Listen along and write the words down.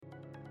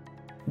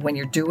when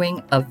you're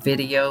doing a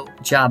video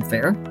job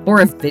fair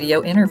or a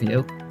video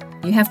interview,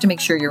 you have to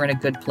make sure you're in a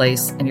good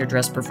place and you're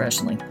dressed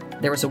professionally.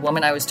 There was a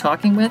woman I was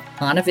talking with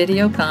on a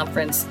video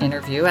conference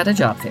interview at a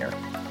job fair.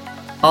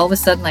 All of a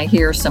sudden I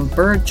hear some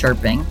bird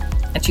chirping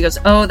and she goes,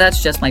 "Oh,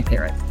 that's just my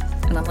parrot."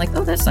 And I'm like,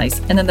 "Oh, that's nice."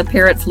 And then the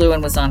parrot flew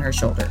and was on her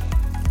shoulder.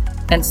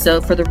 And so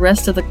for the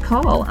rest of the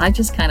call, I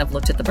just kind of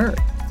looked at the bird.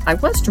 I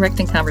was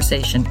directing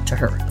conversation to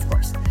her, of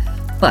course,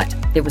 but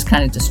it was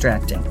kind of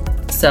distracting.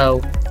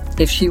 So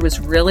if she was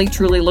really,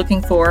 truly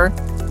looking for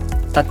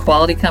a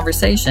quality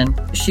conversation,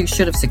 she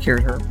should have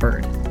secured her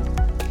bird.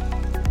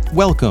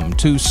 Welcome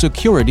to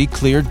Security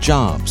Cleared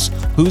Jobs,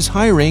 Who's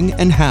Hiring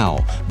and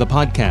How, the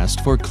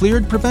podcast for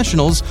cleared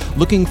professionals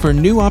looking for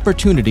new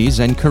opportunities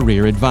and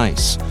career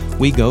advice.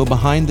 We go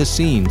behind the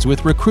scenes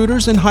with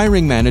recruiters and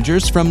hiring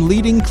managers from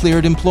leading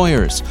cleared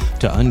employers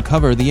to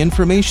uncover the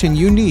information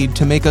you need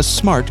to make a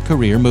smart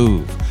career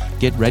move.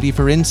 Get ready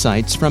for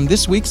insights from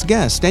this week's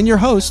guest and your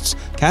hosts,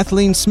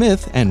 Kathleen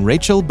Smith and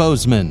Rachel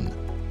Bozeman.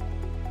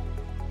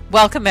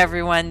 Welcome,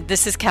 everyone.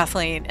 This is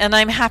Kathleen, and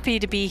I'm happy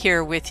to be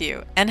here with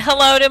you. And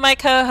hello to my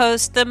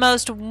co-host, the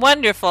most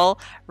wonderful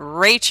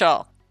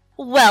Rachel.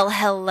 Well,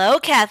 hello,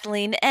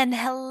 Kathleen, and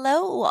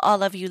hello,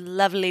 all of you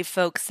lovely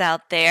folks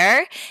out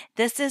there.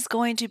 This is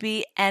going to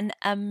be an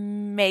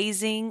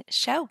amazing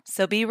show,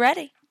 so be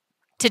ready.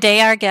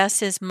 Today, our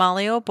guest is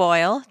Molly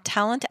O'Boyle,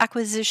 Talent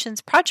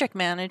Acquisitions Project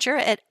Manager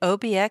at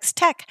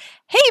OBXtek.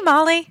 Hey,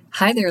 Molly.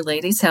 Hi there,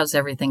 ladies. How's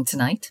everything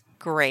tonight?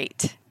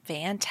 Great.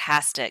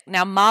 Fantastic.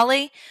 Now,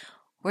 Molly,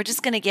 we're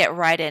just going to get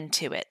right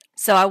into it.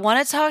 So I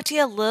want to talk to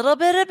you a little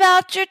bit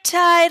about your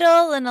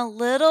title and a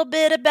little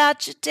bit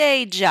about your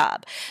day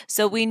job.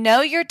 So we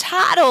know your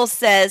title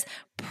says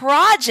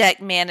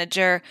Project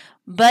Manager,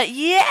 but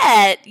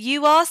yet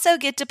you also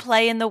get to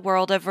play in the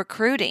world of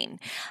recruiting.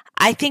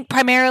 I think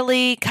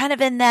primarily kind of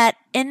in that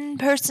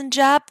in-person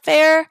job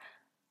fair.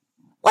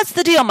 What's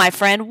the deal, my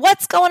friend?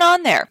 What's going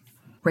on there?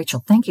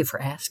 Rachel, thank you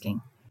for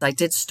asking. I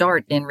did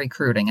start in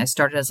recruiting. I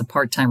started as a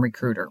part-time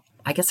recruiter.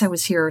 I guess I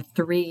was here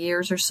 3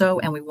 years or so,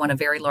 and we won a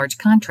very large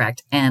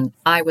contract. And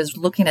I was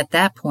looking at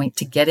that point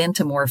to get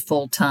into more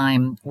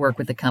full-time work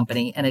with the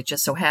company. And it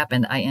just so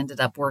happened I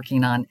ended up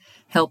working on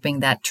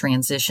helping that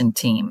transition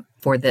team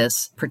for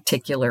this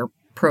particular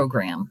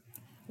program,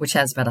 which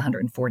has about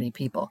 140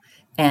 people.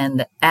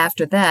 And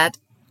after that,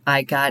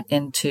 I got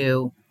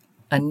into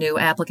a new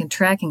applicant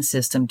tracking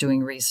system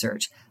doing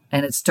research.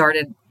 And it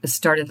started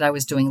that I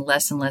was doing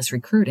less and less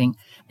recruiting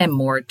and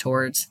more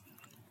towards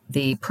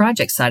the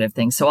project side of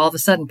things. So all of a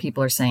sudden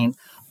people are saying,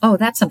 "Oh,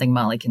 that's something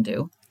Molly can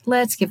do.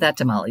 Let's give that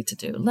to Molly to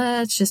do.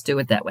 Let's just do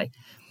it that way."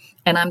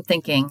 And I'm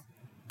thinking,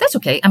 that's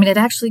okay. I mean, it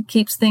actually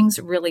keeps things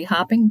really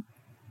hopping.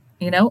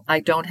 You know, I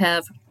don't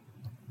have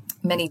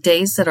many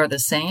days that are the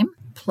same.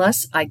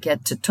 Plus, I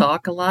get to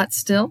talk a lot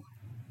still.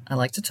 I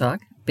like to talk.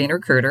 Being a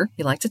recruiter,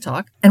 you like to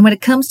talk. And when it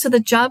comes to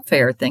the job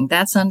fair thing,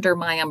 that's under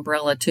my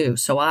umbrella too.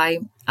 So I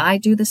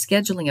do the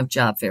scheduling of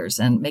job fairs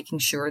and making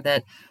sure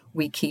that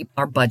we keep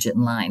our budget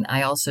in line.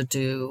 I also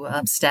do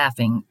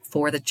staffing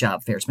for the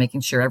job fairs, making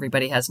sure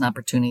everybody has an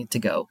opportunity to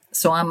go.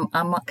 So I'm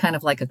kind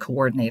of like a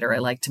coordinator. I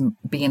like to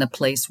be in a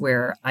place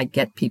where I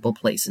get people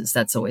places.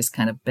 That's always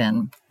kind of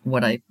been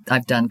what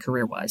I've done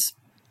career-wise.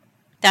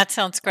 That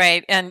sounds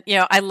great. And,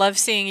 I love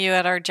seeing you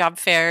at our job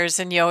fairs,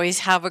 and you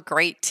always have a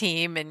great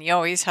team and you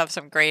always have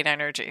some great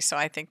energy. So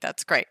I think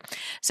that's great.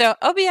 So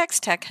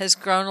OBXtek has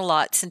grown a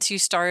lot since you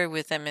started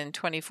with them in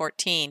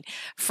 2014,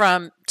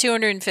 from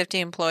 250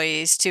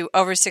 employees to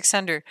over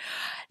 600.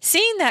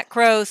 Seeing that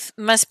growth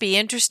must be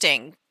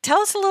interesting. Tell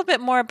us a little bit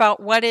more about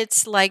what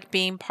it's like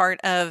being part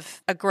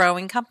of a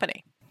growing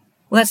company.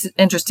 Well, that's an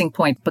interesting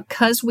point.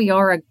 Because we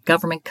are a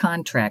government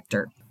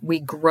contractor, we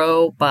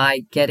grow by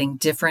getting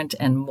different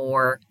and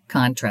more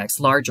contracts,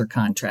 larger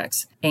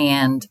contracts.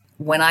 And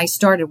when I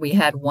started, we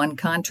had one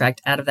contract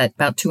out of that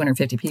about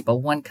 250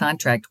 people. One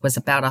contract was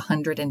about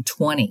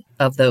 120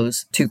 of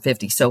those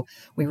 250. So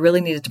we really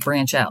needed to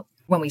branch out.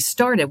 When we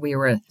started, we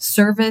were a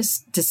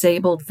service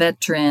disabled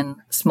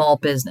veteran small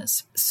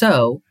business.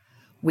 So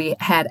we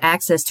had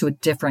access to a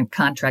different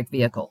contract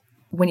vehicle.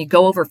 When you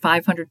go over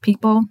 500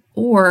 people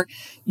or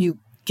you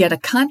get a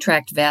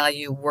contract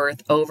value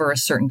worth over a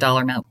certain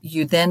dollar amount,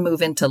 you then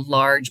move into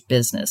large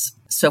business.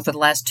 So for the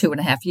last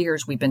 2.5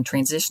 years, we've been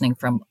transitioning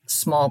from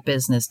small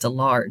business to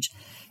large.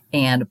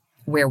 And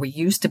where we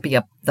used to be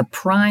the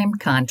prime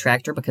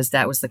contractor, because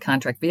that was the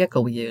contract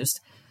vehicle we used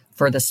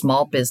for the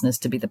small business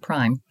to be the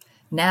prime,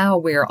 now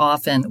we're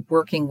often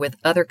working with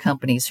other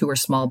companies who are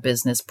small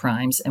business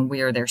primes, and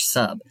we are their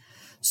sub.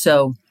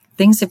 So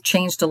things have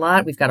changed a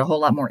lot. We've got a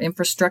whole lot more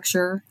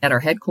infrastructure at our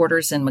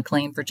headquarters in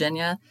McLean,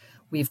 Virginia.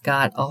 We've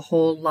got a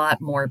whole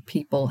lot more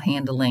people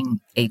handling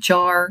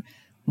HR,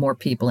 more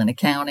people in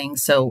accounting.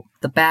 So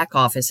the back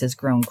office has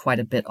grown quite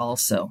a bit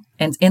also.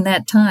 And in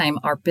that time,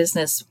 our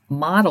business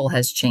model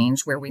has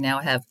changed where we now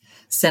have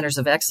centers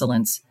of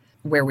excellence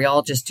where we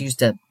all just used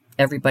to,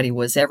 everybody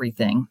was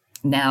everything.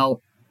 Now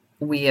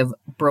we have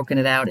broken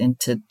it out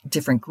into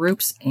different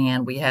groups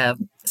and we have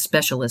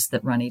specialists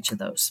that run each of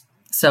those.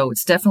 So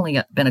it's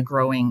definitely been a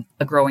growing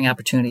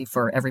opportunity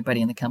for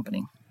everybody in the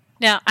company.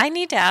 Now, I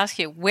need to ask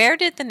you, where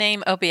did the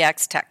name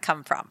OBXtek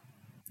come from?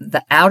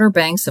 The Outer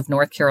Banks of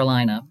North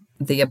Carolina,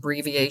 the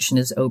abbreviation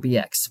is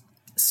OBX.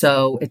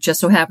 So it just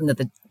so happened that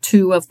the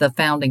two of the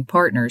founding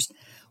partners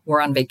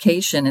were on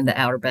vacation in the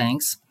Outer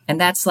Banks. And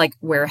that's like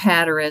where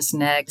Hatteras,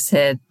 Nag's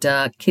Head,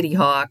 Kitty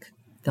Hawk,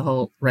 the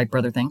whole Wright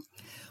brother thing,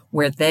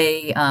 where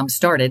they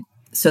started.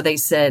 So they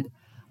said,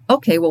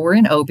 okay, well, we're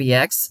in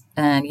OBX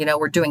and,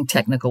 we're doing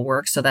technical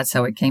work. So that's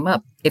how it came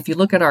up. If you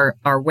look at our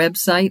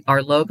website,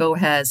 our logo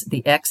has,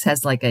 the X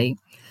has like a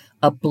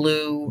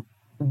blue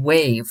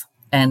wave,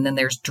 and then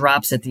there's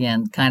drops at the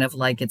end, kind of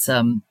like it's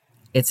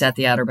at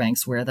the Outer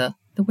Banks where the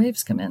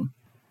waves come in.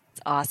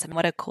 It's awesome.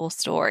 What a cool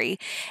story.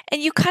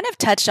 And you kind of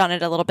touched on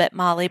it a little bit,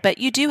 Molly, but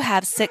you do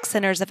have 6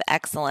 centers of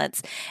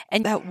excellence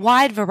and a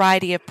wide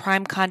variety of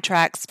prime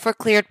contracts for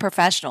cleared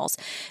professionals.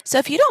 So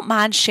if you don't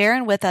mind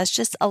sharing with us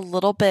just a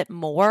little bit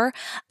more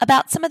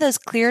about some of those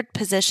cleared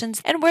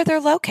positions and where they're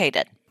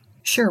located.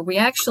 Sure. We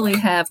actually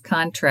have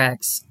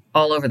contracts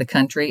all over the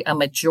country. A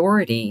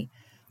majority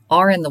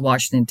are in the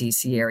Washington,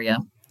 D.C. area,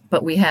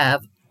 but we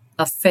have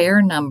a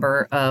fair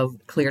number of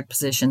cleared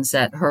positions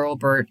at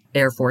Hurlburt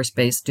Air Force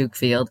Base, Duke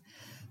Field.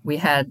 We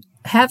have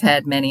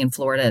had many in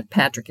Florida at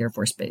Patrick Air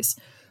Force Base.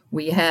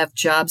 We have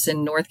jobs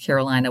in North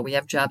Carolina. We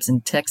have jobs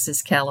in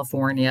Texas,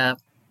 California.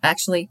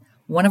 Actually,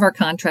 one of our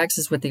contracts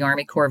is with the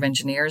Army Corps of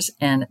Engineers,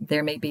 and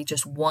there may be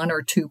just 1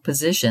 or 2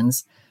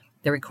 positions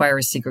that require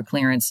a secret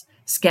clearance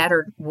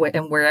scattered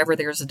and wherever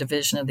there's a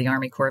division of the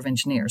Army Corps of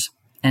Engineers.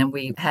 And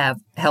we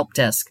have help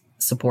desk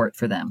support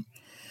for them.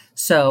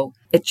 So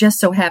it just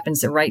so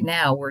happens that right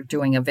now we're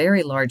doing a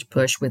very large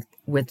push with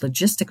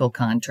logistical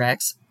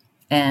contracts,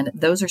 and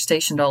those are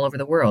stationed all over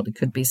the world. It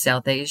could be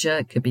South Asia,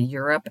 it could be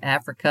Europe,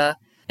 Africa,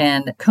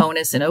 and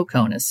CONUS and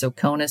OCONUS. So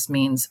CONUS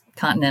means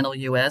continental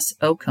U.S.,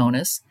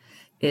 OCONUS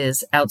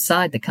is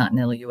outside the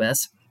continental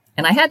U.S.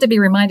 And I had to be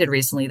reminded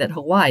recently that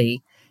Hawaii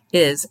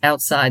is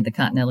outside the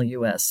continental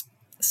U.S.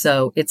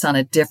 So it's on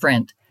a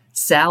different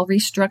salary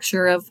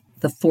structure of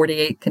the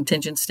 48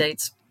 contingent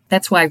states.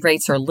 That's why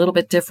rates are a little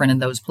bit different in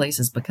those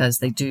places, because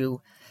they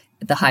do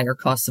the higher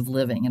costs of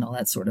living and all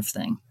that sort of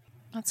thing.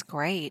 That's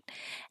great.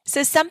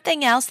 So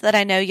something else that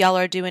I know y'all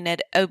are doing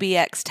at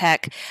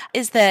OBXtek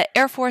is the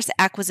Air Force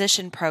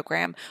Acquisition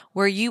Program,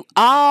 where you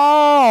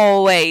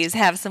always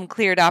have some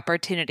cleared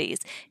opportunities.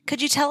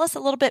 Could you tell us a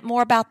little bit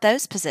more about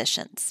those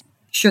positions?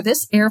 Sure.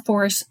 This Air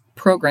Force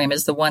program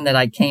is the one that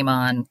I came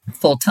on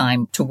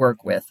full-time to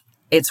work with.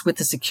 It's with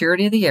the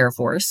security of the Air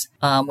Force,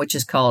 which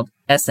is called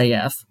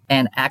SAF,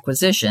 and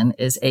acquisition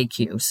is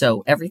AQ.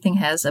 So everything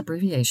has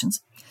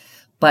abbreviations.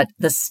 But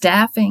the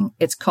staffing,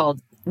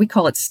 we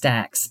call it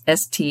STACS,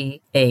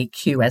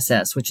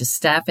 STAQSS, which is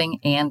Staffing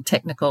and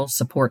Technical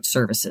Support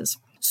Services.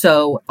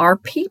 So our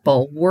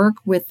people work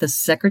with the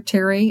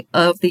Secretary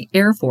of the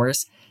Air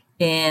Force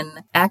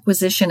in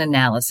acquisition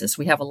analysis.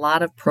 We have a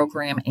lot of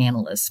program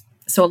analysts.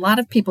 So a lot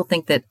of people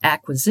think that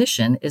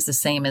acquisition is the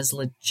same as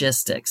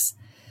logistics.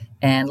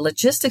 And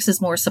logistics is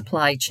more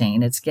supply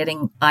chain. It's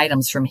getting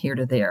items from here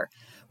to there.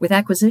 With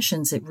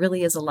acquisitions, it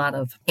really is a lot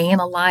of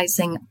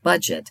analyzing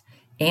budget,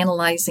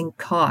 analyzing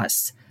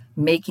costs,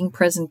 making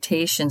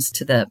presentations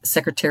to the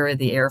Secretary of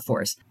the Air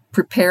Force,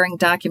 preparing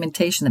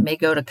documentation that may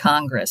go to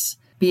Congress,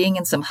 being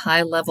in some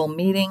high-level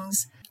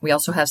meetings. We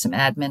also have some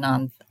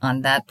admin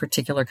on that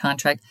particular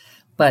contract.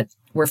 But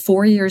we're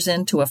 4 years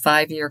into a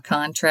 5-year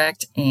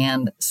contract,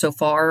 and so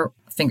far,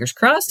 fingers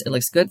crossed, it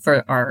looks good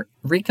for our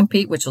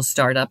recompete, which will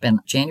start up in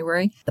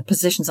January. The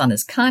positions on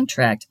this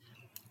contract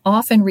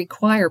often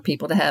require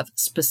people to have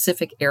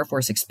specific Air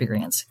Force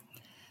experience.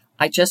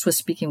 I just was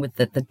speaking with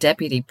the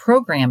deputy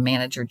program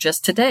manager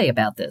just today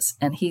about this,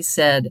 and he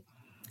said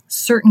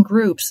certain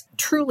groups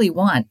truly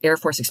want Air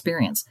Force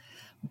experience.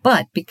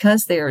 But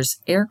because there's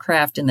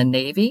aircraft in the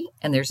Navy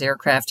and there's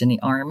aircraft in the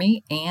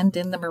Army and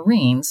in the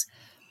Marines,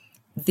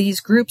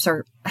 these groups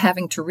are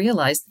having to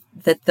realize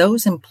that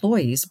those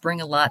employees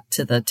bring a lot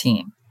to the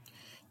team.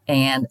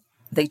 And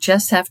they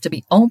just have to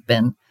be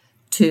open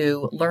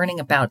to learning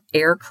about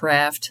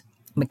aircraft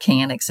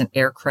mechanics and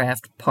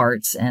aircraft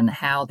parts and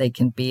how they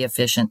can be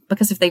efficient.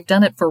 Because if they've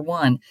done it for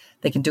one,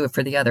 they can do it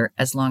for the other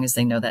as long as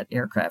they know that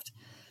aircraft.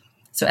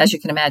 So as you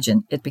can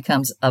imagine, it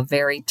becomes a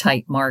very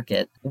tight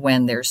market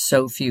when there's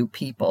so few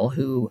people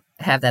who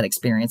have that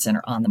experience and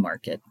are on the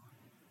market.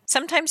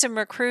 Sometimes in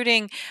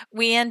recruiting,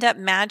 we end up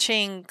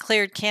matching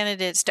cleared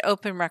candidates to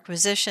open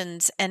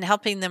requisitions and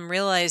helping them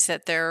realize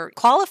that they're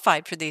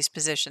qualified for these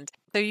positions.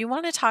 So you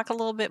want to talk a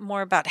little bit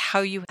more about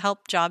how you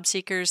help job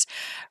seekers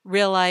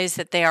realize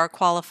that they are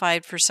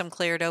qualified for some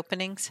cleared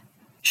openings?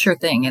 Sure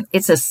thing. And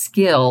it's a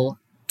skill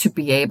to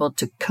be able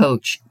to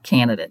coach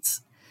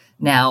candidates.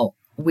 Now,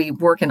 we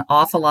work an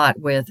awful lot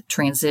with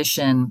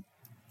transition,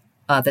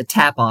 the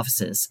TAP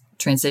offices,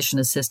 transition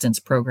assistance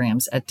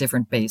programs at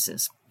different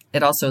bases.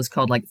 It also is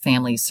called like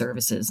family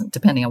services,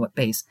 depending on what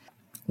base.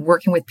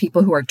 Working with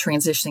people who are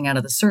transitioning out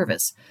of the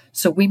service.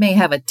 So we may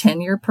have a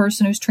 10-year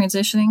person who's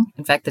transitioning.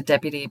 In fact, the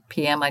deputy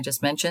PM I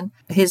just mentioned,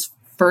 his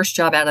first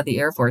job out of the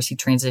Air Force, he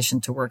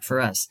transitioned to work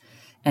for us,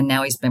 and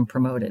now he's been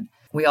promoted.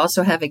 We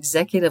also have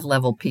executive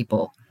level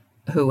people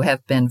who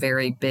have been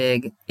very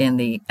big in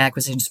the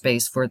acquisition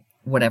space for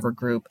whatever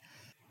group.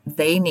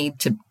 They need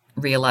to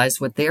realize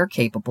what they're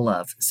capable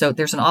of. So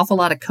there's an awful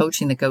lot of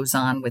coaching that goes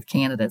on with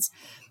candidates.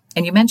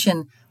 And you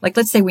mentioned, like,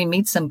 let's say we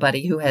meet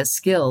somebody who has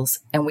skills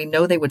and we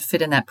know they would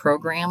fit in that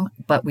program,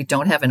 but we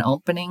don't have an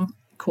opening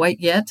quite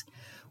yet.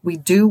 We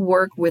do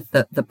work with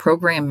the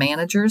program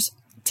managers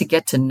to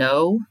get to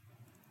know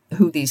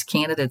who these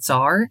candidates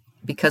are,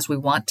 because we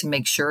want to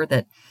make sure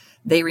that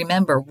they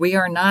remember we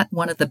are not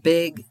one of the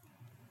big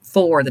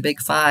four, the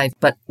big five,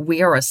 but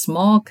we are a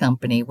small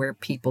company where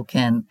people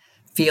can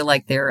feel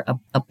like they're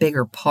a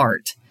bigger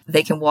part.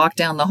 They can walk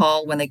down the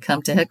hall when they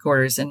come to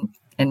headquarters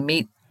and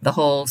meet the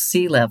whole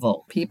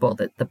C-level people,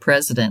 the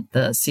president,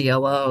 the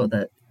COO,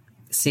 the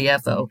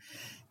CFO.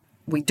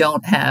 We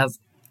don't have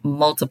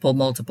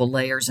multiple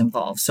layers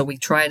involved. So we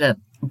try to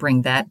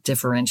bring that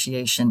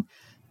differentiation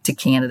to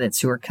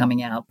candidates who are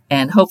coming out.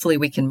 And hopefully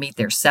we can meet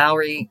their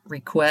salary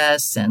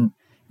requests. And,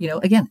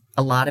 again,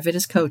 a lot of it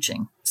is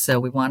coaching. So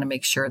we want to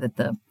make sure that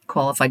the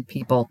qualified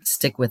people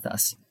stick with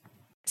us.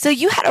 So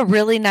you had a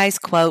really nice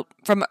quote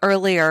from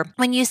earlier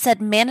when you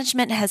said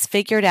management has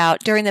figured out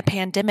during the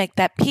pandemic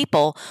that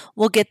people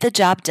will get the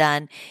job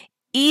done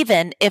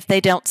even if they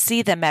don't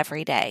see them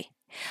every day.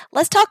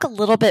 Let's talk a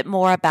little bit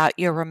more about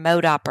your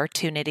remote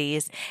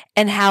opportunities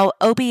and how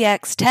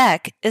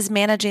OBXtek is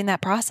managing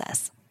that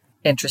process.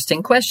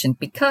 Interesting question,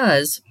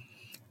 because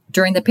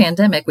during the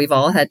pandemic, we've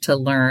all had to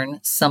learn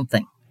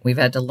something. We've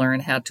had to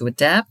learn how to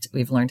adapt.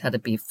 We've learned how to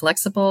be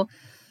flexible.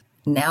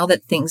 Now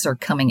that things are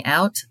coming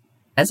out,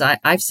 as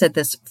I've said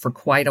this for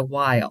quite a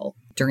while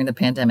during the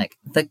pandemic,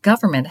 the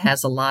government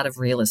has a lot of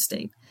real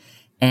estate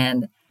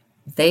and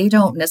they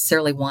don't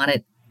necessarily want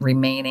it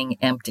remaining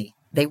empty.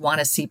 They want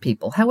to see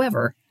people.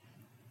 However,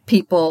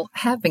 people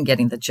have been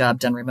getting the job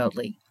done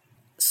remotely.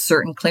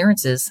 Certain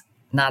clearances,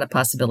 not a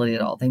possibility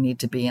at all. They need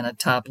to be in a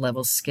top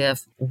level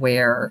SCIF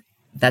where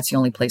that's the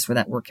only place where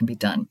that work can be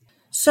done.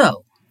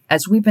 So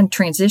as we've been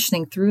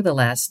transitioning through the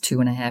last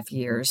 2.5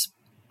 years,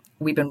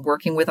 we've been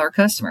working with our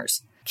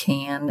customers.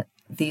 Can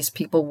these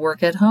people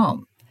work at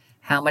home?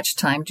 How much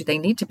time do they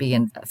need to be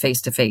in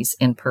face-to-face,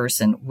 in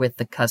person with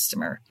the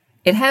customer?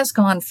 It has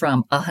gone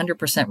from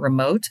 100%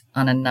 remote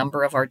on a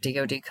number of our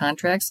DoD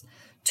contracts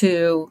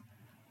to,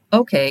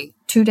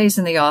 2 days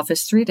in the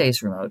office, 3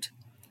 days remote.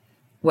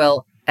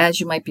 Well, as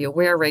you might be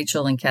aware,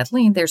 Rachel and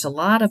Kathleen, there's a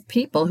lot of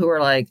people who are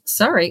like,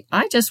 sorry,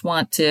 I just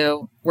want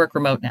to work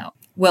remote now.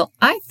 Well,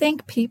 I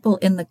think people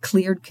in the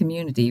cleared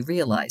community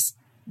realize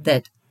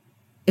that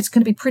it's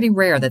going to be pretty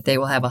rare that they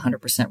will have a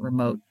 100%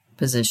 remote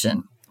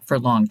position for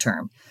long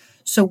term.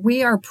 So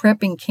we are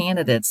prepping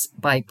candidates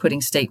by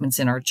putting statements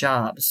in our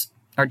job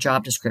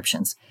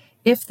descriptions.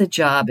 If the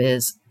job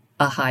is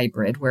a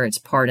hybrid where it's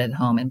part at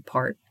home and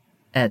part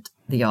at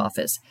the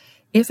office,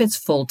 if it's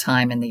full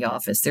time in the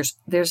office,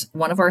 there's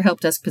one of our help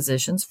desk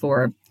positions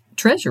for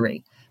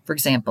Treasury, for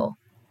example,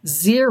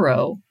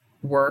 0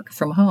 work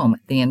from home.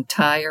 The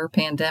entire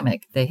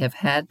pandemic, they have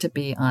had to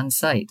be on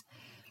site.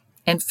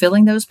 And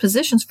filling those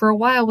positions for a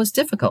while was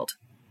difficult.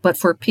 But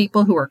for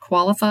people who are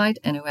qualified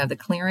and who have the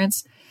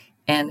clearance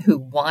and who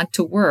want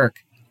to work,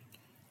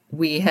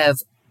 we have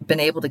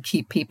been able to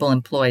keep people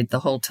employed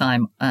the whole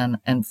time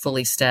and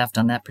fully staffed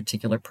on that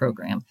particular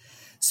program.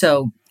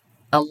 So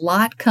a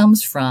lot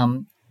comes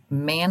from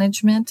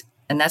management,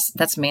 and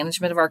that's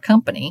management of our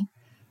company,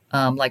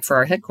 like for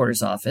our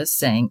headquarters office,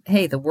 saying,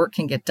 hey, the work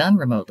can get done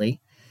remotely.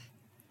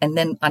 And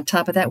then on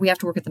top of that, we have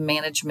to work with the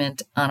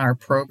management on our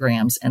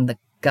programs and the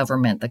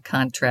government, the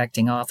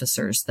contracting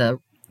officers, the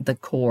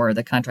core,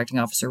 the contracting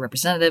officer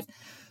representative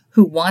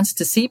who wants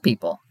to see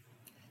people.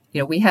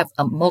 We have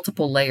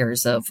multiple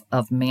layers of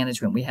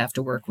management we have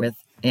to work with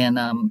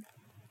in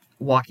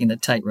walking the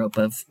tightrope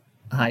of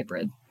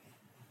hybrid.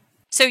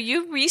 So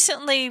you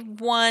recently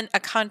won a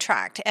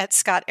contract at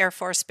Scott Air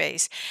Force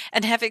Base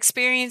and have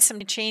experienced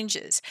some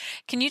changes.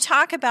 Can you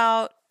talk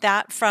about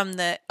that from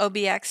the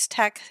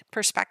OBXtek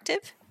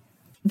perspective?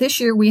 This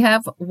year we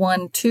have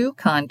won 2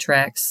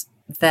 contracts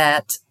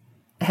that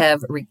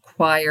have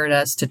required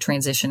us to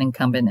transition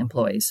incumbent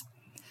employees.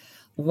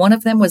 One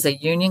of them was a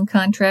union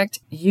contract.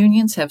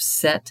 Unions have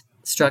set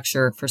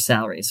structure for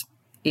salaries.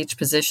 Each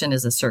position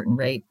is a certain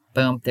rate.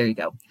 Boom, there you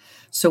go.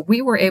 So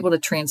we were able to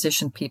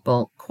transition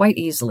people quite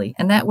easily.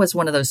 And that was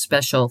one of those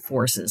special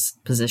forces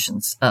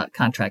positions,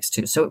 contracts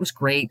too. So it was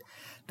great.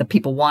 The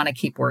people want to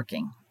keep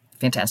working.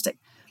 Fantastic.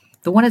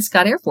 The one at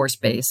Scott Air Force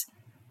Base,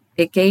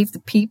 it gave the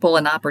people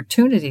an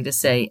opportunity to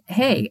say,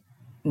 hey,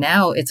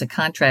 now it's a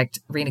contract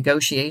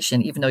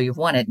renegotiation, even though you've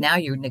won it. Now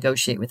you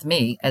negotiate with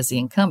me as the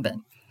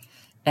incumbent.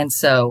 And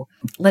so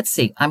let's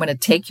see, I'm going to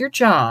take your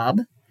job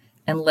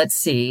and let's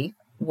see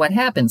what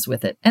happens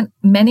with it. And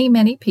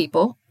many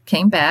people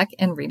came back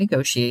and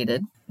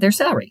renegotiated their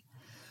salary.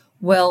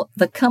 Well,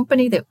 the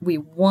company that we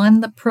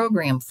won the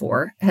program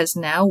for has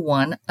now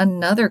won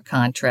another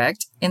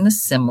contract in the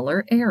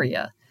similar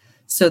area.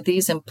 So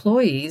these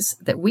employees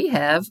that we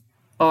have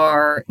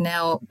are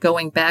now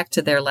going back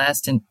to their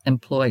last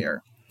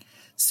employer.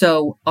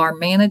 So our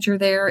manager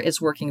there is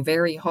working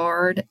very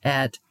hard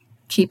at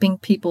keeping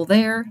people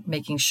there,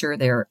 making sure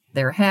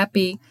they're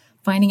happy,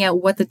 finding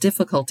out what the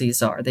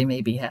difficulties are they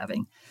may be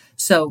having.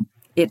 So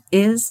it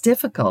is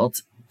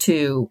difficult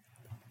to,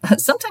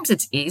 sometimes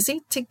it's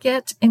easy to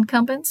get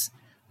incumbents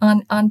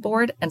on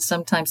board, and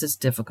sometimes it's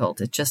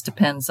difficult. It just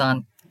depends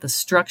on the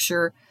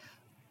structure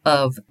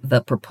of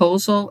the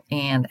proposal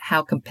and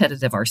how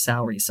competitive our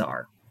salaries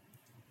are.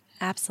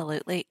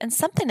 Absolutely. And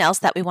something else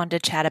that we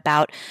wanted to chat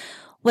about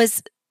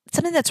was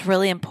something that's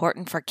really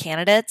important for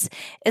candidates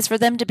is for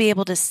them to be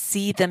able to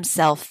see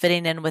themselves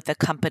fitting in with the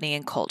company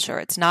and culture.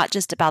 It's not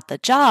just about the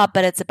job,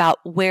 but it's about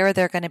where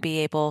they're going to be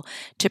able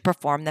to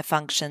perform the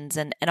functions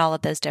and all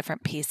of those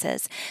different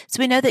pieces.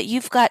 So we know that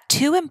you've got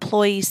 2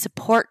 employee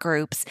support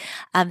groups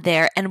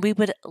there, and we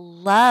would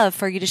love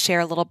for you to share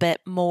a little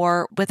bit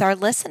more with our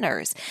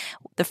listeners.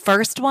 The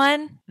first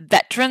one,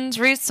 Veterans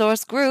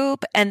Resource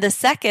Group, and the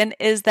second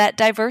is that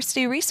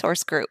Diversity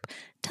Resource Group.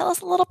 Tell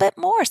us a little bit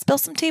more. Spill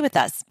some tea with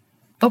us.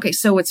 Okay,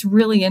 so it's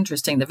really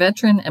interesting. The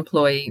Veteran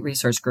Employee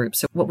Resource Group.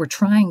 So what we're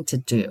attempting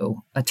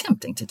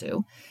to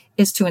do,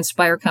 is to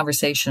inspire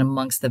conversation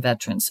amongst the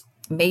veterans.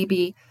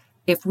 Maybe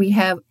if we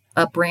have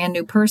a brand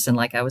new person,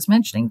 like I was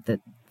mentioning,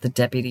 the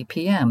deputy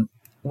PM,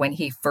 when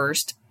he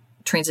first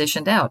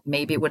transitioned out,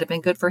 maybe it would have been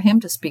good for him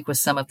to speak with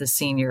some of the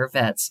senior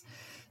vets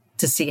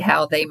to see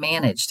how they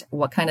managed,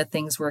 what kind of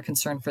things were a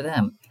concern for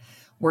them.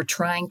 We're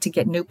trying to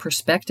get new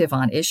perspective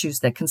on issues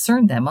that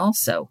concern them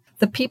also.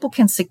 The people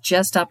can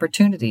suggest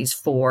opportunities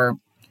for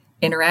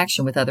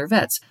interaction with other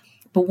vets.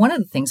 But one of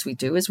the things we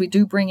do is we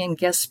do bring in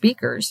guest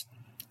speakers.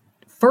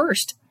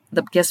 First,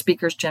 the guest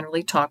speakers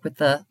generally talk with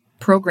the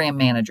program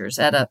managers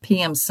at a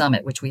PM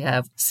summit, which we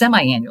have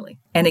semi-annually.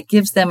 And it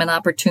gives them an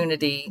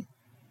opportunity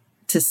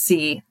to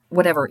see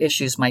whatever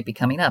issues might be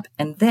coming up.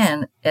 And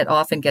then it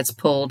often gets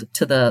pulled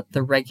to the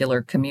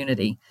regular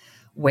community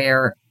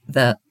where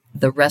the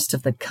rest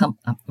of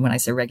when I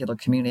say regular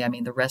community, I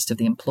mean the rest of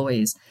the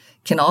employees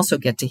can also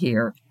get to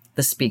hear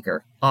the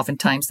speaker.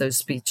 Oftentimes those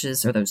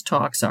speeches or those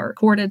talks are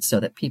recorded so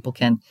that people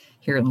can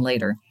hear them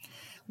later.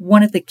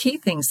 One of the key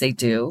things they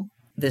do,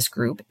 this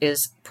group,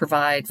 is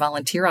provide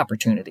volunteer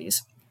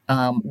opportunities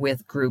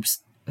with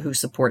groups who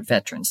support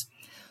veterans.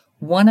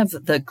 One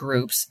of the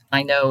groups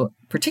I know,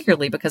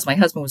 particularly because my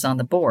husband was on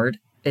the board,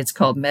 it's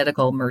called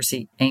Medical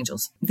Mercy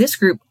Angels. This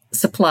group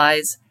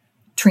supplies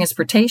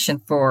transportation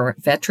for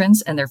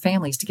veterans and their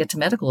families to get to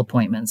medical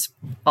appointments.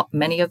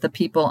 Many of the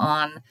people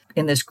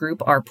in this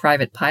group are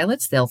private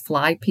pilots. They'll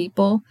fly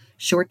people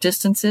short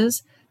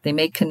distances. They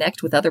may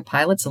connect with other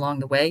pilots along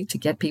the way to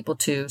get people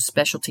to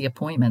specialty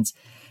appointments.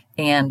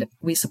 And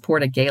we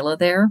support a gala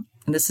there.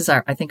 And this is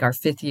I think our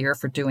 5th year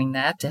for doing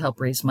that to help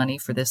raise money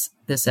for this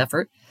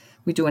effort.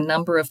 We do a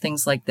number of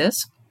things like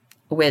this,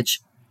 which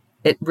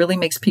it really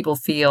makes people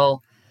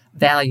feel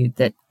valued,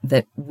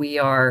 that we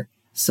are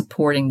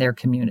supporting their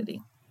community.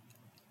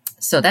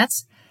 So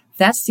that's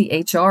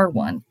the HR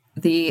one.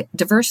 The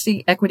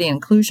Diversity, Equity, and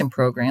Inclusion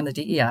Program, the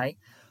DEI,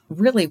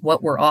 really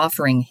what we're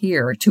offering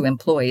here to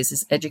employees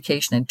is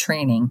education and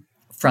training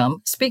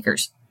from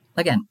speakers.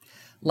 Again,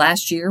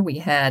 last year we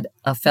had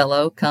a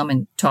fellow come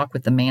and talk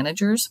with the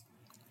managers,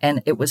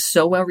 and it was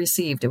so well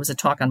received. It was a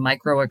talk on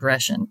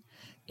microaggression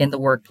in the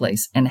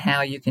workplace and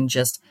how you can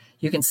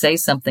say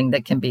something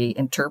that can be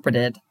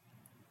interpreted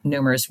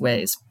numerous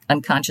ways,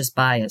 unconscious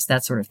bias,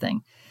 that sort of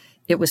thing.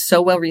 It was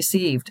so well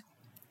received.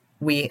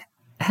 We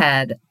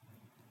had,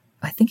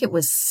 I think it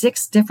was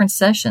 6 different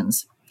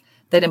sessions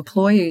that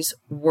employees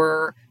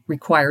were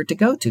required to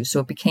go to.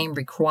 So it became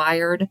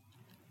required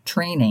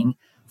training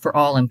for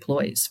all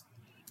employees.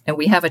 And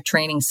we have a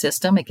training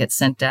system. It gets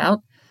sent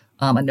out,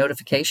 a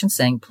notification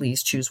saying,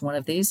 please choose one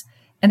of these.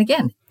 And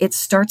again, it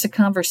starts a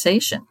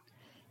conversation.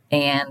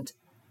 And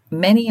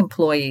many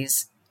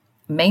employees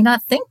may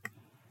not think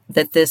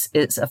that this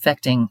is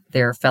affecting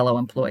their fellow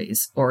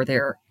employees or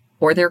their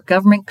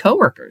government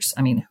coworkers.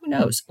 I mean, who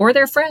knows? Or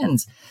their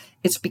friends.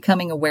 It's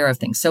becoming aware of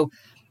things. So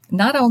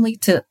not only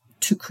to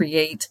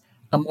create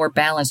a more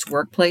balanced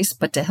workplace,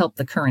 but to help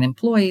the current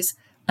employees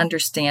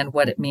understand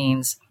what it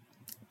means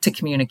to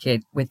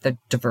communicate with the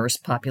diverse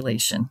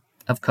population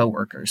of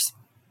coworkers.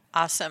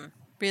 Awesome.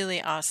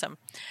 Really awesome.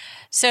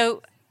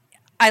 So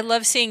I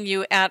love seeing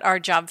you at our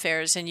job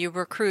fairs, and you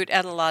recruit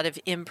at a lot of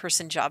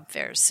in-person job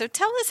fairs. So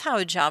tell us how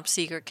a job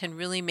seeker can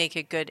really make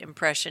a good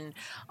impression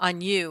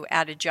on you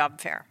at a job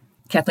fair.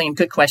 Kathleen,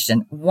 good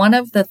question. One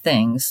of the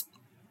things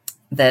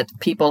that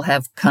people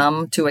have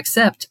come to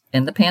accept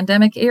in the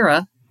pandemic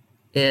era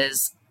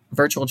is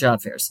virtual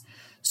job fairs.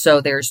 So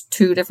there's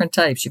 2 different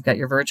types. You've got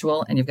your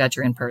virtual and you've got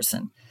your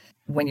in-person.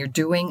 When you're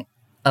doing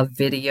a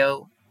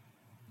video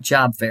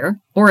job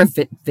fair or a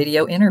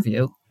video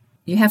interview,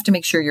 you have to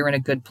make sure you're in a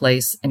good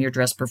place and you're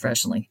dressed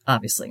professionally,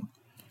 obviously.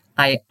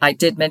 I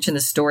did mention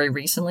this story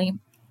recently.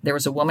 There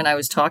was a woman I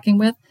was talking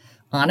with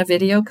on a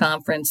video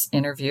conference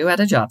interview at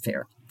a job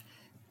fair.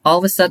 All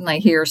of a sudden, I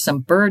hear some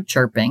bird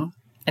chirping,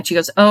 and she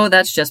goes, "Oh,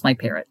 that's just my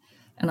parrot."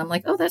 And I'm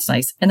like, "Oh, that's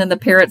nice." And then the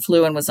parrot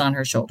flew and was on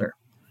her shoulder.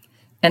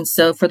 And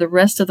so for the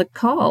rest of the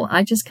call,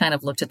 I just kind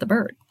of looked at the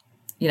bird.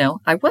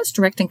 I was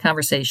directing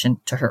conversation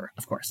to her,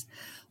 of course,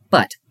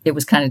 but it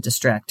was kind of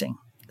distracting.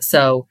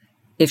 So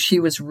if she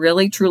was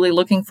really, truly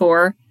looking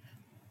for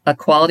a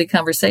quality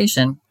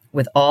conversation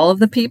with all of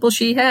the people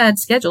she had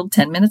scheduled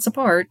 10 minutes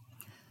apart,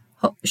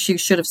 she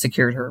should have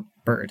secured her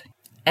bird.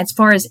 As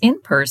far as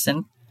in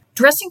person,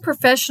 dressing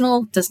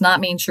professional does not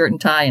mean shirt and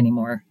tie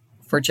anymore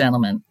for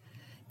gentlemen.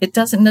 It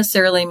doesn't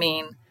necessarily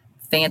mean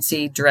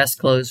fancy dress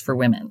clothes for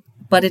women,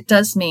 but it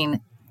does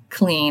mean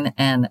clean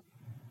and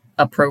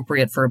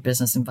appropriate for a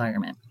business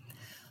environment.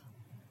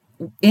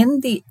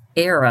 In the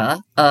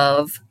era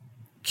of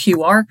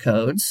QR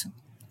codes,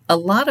 a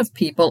lot of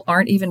people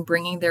aren't even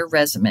bringing their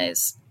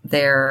resumes.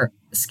 They're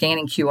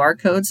scanning QR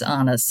codes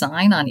on a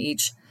sign on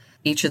each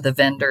of the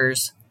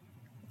vendors'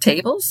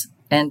 tables,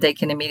 and they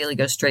can immediately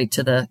go straight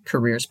to the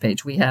careers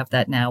page. We have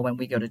that now when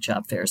we go to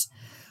job fairs.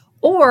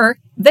 Or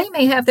they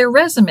may have their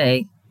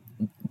resume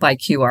by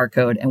QR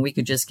code, and we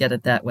could just get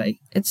it that way.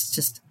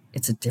 It's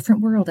a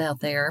different world out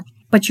there.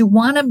 But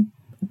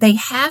they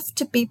have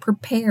to be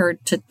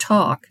prepared to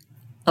talk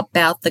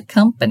about the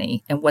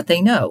company and what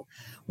they know.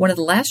 One of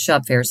the last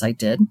job fairs I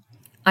did,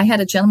 I had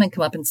a gentleman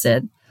come up and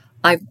said,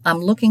 I'm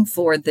looking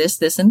for this,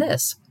 this, and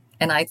this.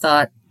 And I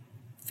thought,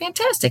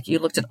 fantastic. You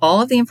looked at all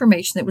of the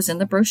information that was in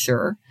the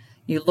brochure.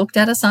 You looked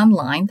at us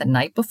online the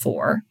night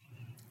before,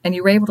 and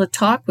you were able to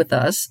talk with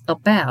us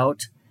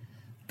about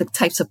the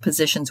types of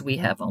positions we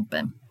have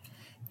open.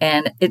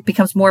 And it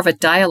becomes more of a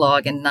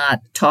dialogue and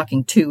not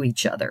talking to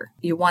each other.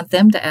 You want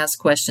them to ask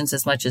questions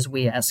as much as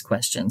we ask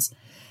questions.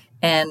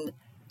 And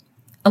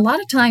a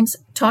lot of times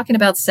talking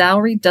about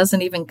salary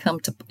doesn't even come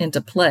into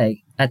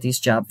play at these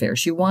job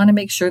fairs. You want to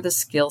make sure the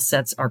skill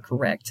sets are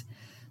correct.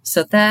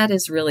 So that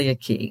is really a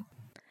key.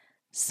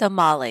 So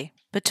Molly,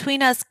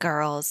 between us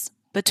girls,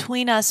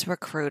 between us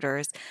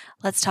recruiters,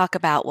 let's talk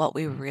about what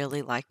we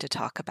really like to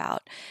talk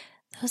about.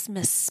 Those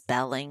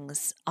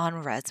misspellings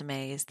on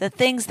resumes, the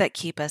things that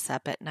keep us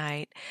up at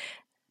night.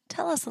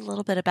 Tell us a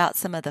little bit about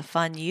some of the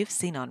fun you've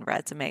seen on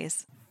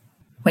resumes.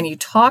 When you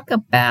talk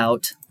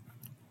about,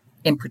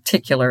 in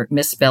particular,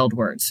 misspelled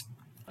words,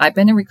 I've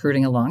been in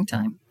recruiting a long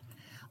time.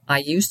 I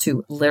used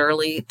to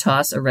literally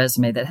toss a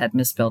resume that had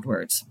misspelled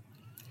words.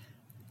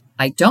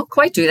 I don't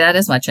quite do that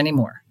as much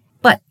anymore.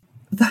 But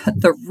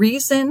the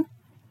reason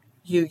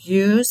you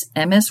use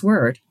MS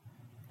Word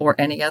or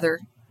any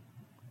other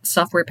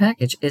software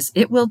package is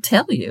it will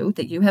tell you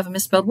that you have a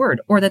misspelled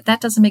word or that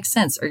doesn't make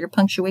sense or your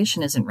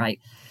punctuation isn't right.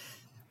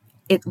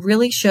 It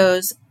really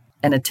shows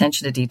an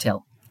attention to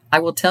detail. I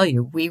will tell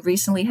you, we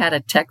recently had a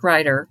tech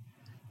writer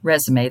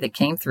resume that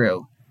came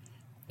through,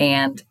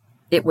 and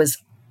it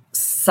was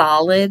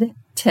solid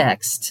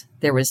text.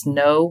 There was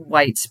no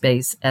white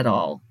space at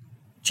all,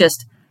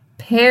 just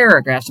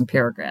paragraphs and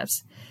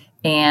paragraphs.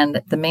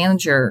 And the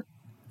manager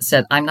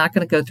said, I'm not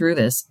going to go through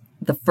this.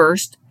 The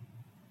first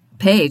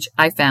page,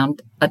 I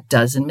found a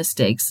dozen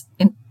mistakes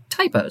in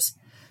typos.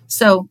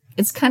 So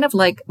it's kind of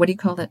like, what do you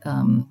call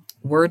that?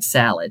 Word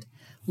salad.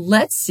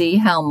 Let's see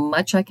how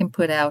much I can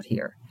put out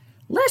here.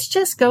 Let's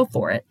just go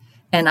for it.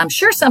 And I'm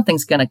sure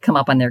something's going to come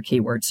up on their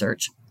keyword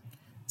search.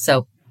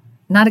 So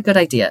not a good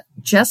idea.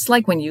 Just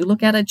like when you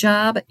look at a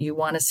job, you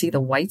want to see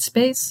the white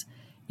space.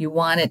 You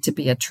want it to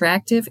be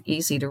attractive,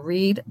 easy to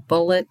read,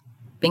 bullet,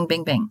 bing,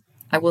 bing, bing.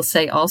 I will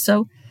say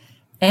also,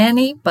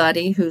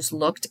 anybody who's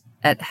looked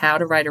at how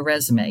to write a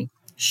resume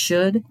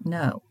should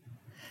know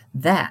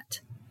that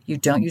you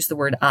don't use the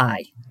word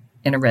I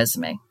in a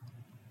resume.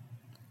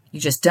 You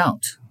just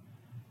don't.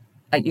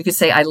 You could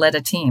say, I led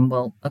a team.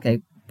 Well,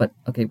 okay,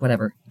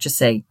 whatever. Just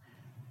say,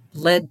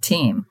 led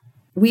team.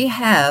 We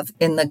have,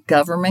 in the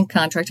government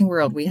contracting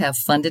world, we have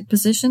funded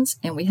positions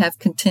and we have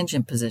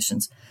contingent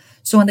positions.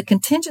 So on the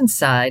contingent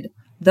side,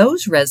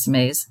 those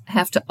resumes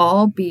have to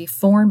all be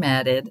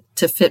formatted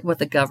to fit what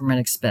the government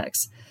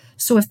expects.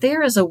 So if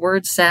there is a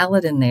word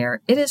salad in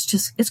there,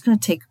 it's going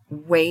to take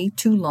way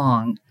too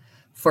long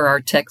for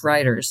our tech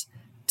writers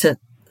to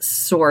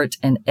sort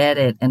and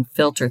edit and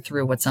filter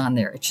through what's on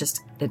there.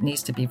 It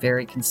needs to be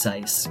very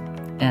concise.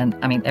 And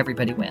I mean,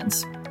 everybody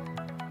wins.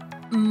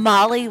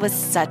 Molly was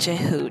such a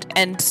hoot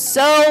and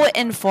so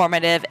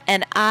informative,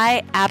 and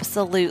I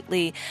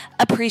absolutely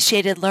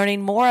appreciated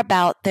learning more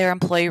about their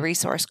employee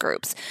resource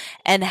groups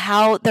and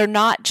how they're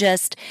not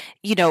just,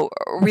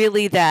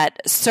 really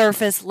that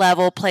surface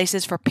level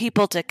places for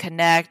people to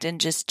connect and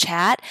just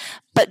chat,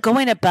 but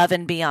going above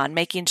and beyond,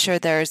 making sure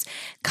there's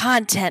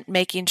content,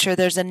 making sure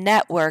there's a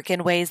network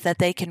in ways that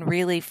they can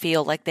really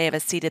feel like they have a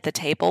seat at the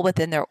table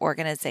within their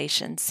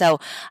organization. So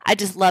I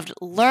just loved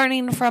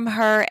learning from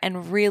her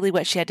and really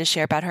what she had to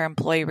share about her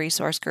employee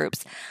resource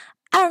groups.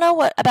 I don't know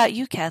what about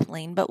you,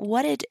 Kathleen, but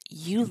what did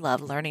you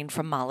love learning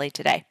from Molly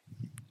today?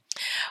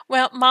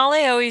 Well,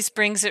 Molly always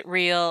brings it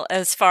real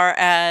as far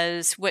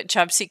as what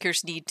job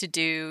seekers need to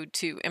do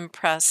to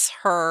impress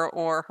her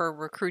or her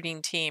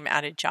recruiting team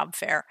at a job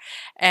fair.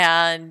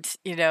 And,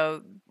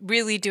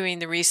 really doing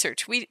the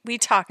research. We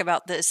talk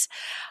about this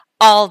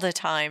all the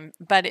time,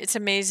 but it's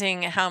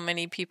amazing how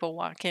many people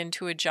walk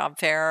into a job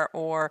fair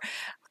or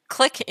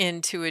click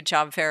into a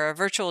job fair, a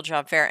virtual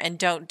job fair, and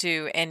don't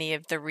do any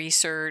of the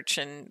research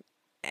and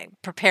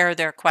prepare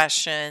their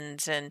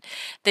questions, and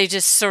they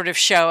just sort of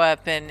show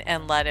up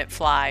and let it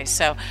fly.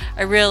 So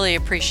I really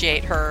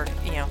appreciate her,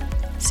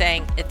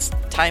 saying it's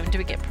time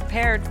to get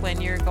prepared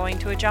when you're going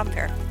to a job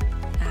fair.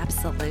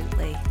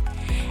 Absolutely.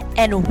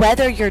 And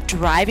whether you're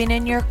driving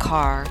in your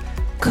car,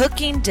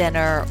 cooking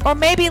dinner, or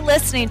maybe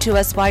listening to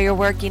us while you're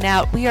working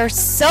out, we are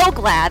so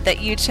glad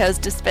that you chose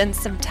to spend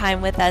some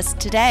time with us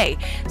today.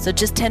 So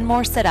just 10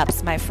 more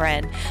sit-ups, my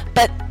friend.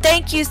 But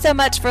thank you so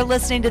much for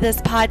listening to this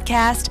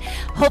podcast.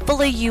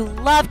 Hopefully you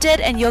loved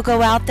it and you'll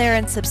go out there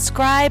and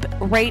subscribe,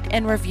 rate,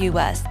 and review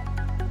us.